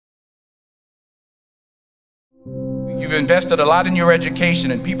You've invested a lot in your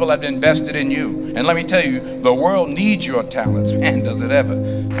education, and people have invested in you. And let me tell you, the world needs your talents. Man, does it ever.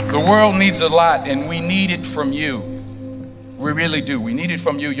 The world needs a lot, and we need it from you. We really do. We need it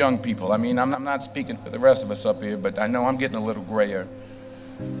from you young people. I mean, I'm not speaking for the rest of us up here, but I know I'm getting a little grayer.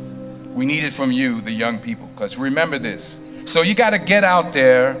 We need it from you, the young people, because remember this. So you got to get out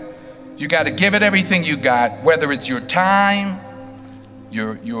there. You got to give it everything you got, whether it's your time,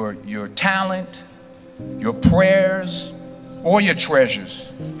 your talent, your prayers, or your treasures.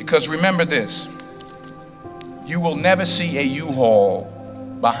 Because remember this, you will never see a U-Haul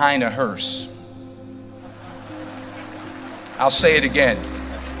behind a hearse. I'll say it again.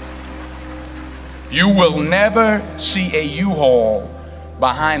 You will never see a U-Haul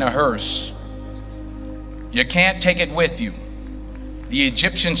behind a hearse. You can't take it with you. The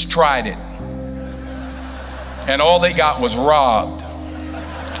Egyptians tried it, and all they got was robbed.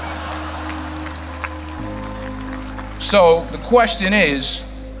 So the question is,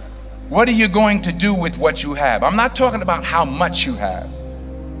 what are you going to do with what you have? I'm not talking about how much you have.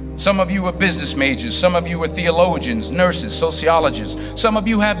 Some of you are business majors, some of you are theologians, nurses, sociologists. Some of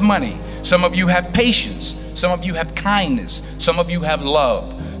you have money, some of you have patience, some of you have kindness, some of you have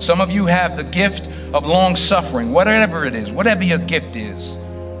love, some of you have the gift of long suffering. Whatever it is, whatever your gift is,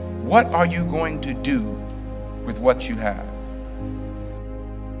 what are you going to do with what you have?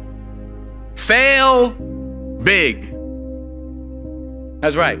 Fail big.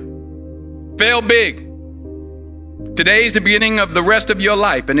 That's right. Fail big. Today's the beginning of the rest of your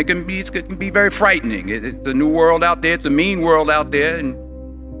life, and it can be very frightening. It's a new world out there. It's a mean world out there, and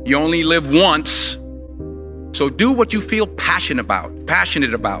you only live once. So do what you feel passionate about.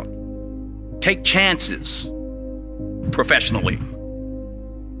 Take chances professionally.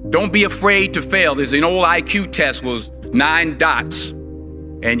 Don't be afraid to fail. There's an old IQ test, was 9 dots,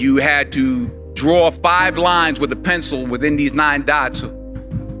 and you had to draw 5 lines with a pencil within these 9 dots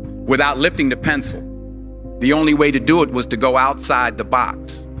without lifting the pencil. The only way to do it was to go outside the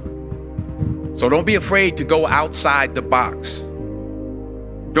box. So don't be afraid to go outside the box.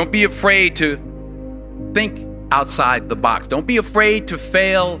 Don't be afraid to think outside the box. Don't be afraid to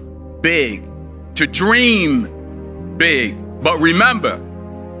fail big, to dream big. But remember,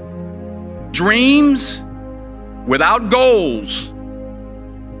 dreams without goals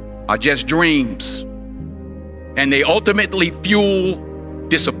are just dreams, and they ultimately fuel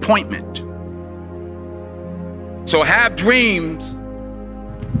disappointment. So have dreams,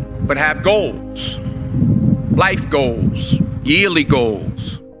 but have goals. Life goals, yearly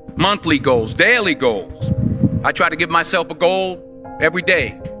goals, monthly goals, daily goals. I try to give myself a goal every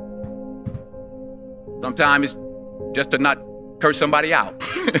day. Sometimes it's just to not curse somebody out.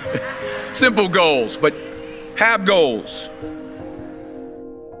 Simple goals, but have goals.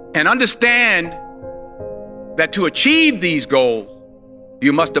 And understand that to achieve these goals,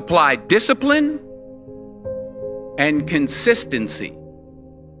 you must apply discipline and consistency.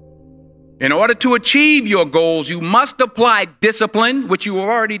 In order to achieve your goals, you must apply discipline, which you have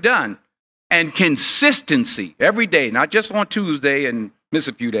already done, and consistency every day, not just on Tuesday and miss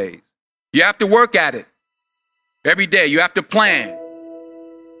a few days. You have to work at it every day. You have to plan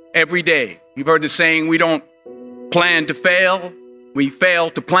every day. You've heard the saying, we don't plan to fail, we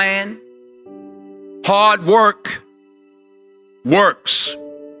fail to plan. Hard work works.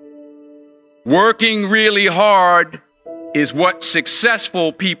 Working really hard is what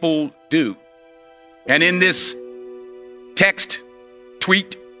successful people do. And in this text,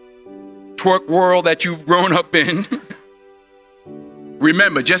 tweet, twerk world that you've grown up in,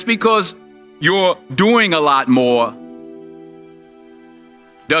 remember, just because you're doing a lot more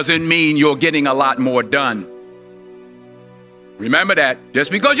doesn't mean you're getting a lot more done. Remember that. Just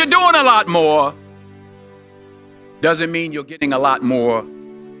because you're doing a lot more doesn't mean you're getting a lot more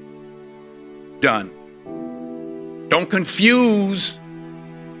done. Don't confuse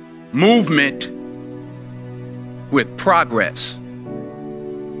movement with progress.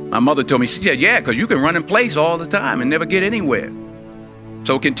 My mother told me, she said, yeah, because you can run in place all the time and never get anywhere.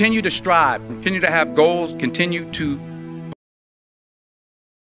 So continue to strive, continue to have goals, continue to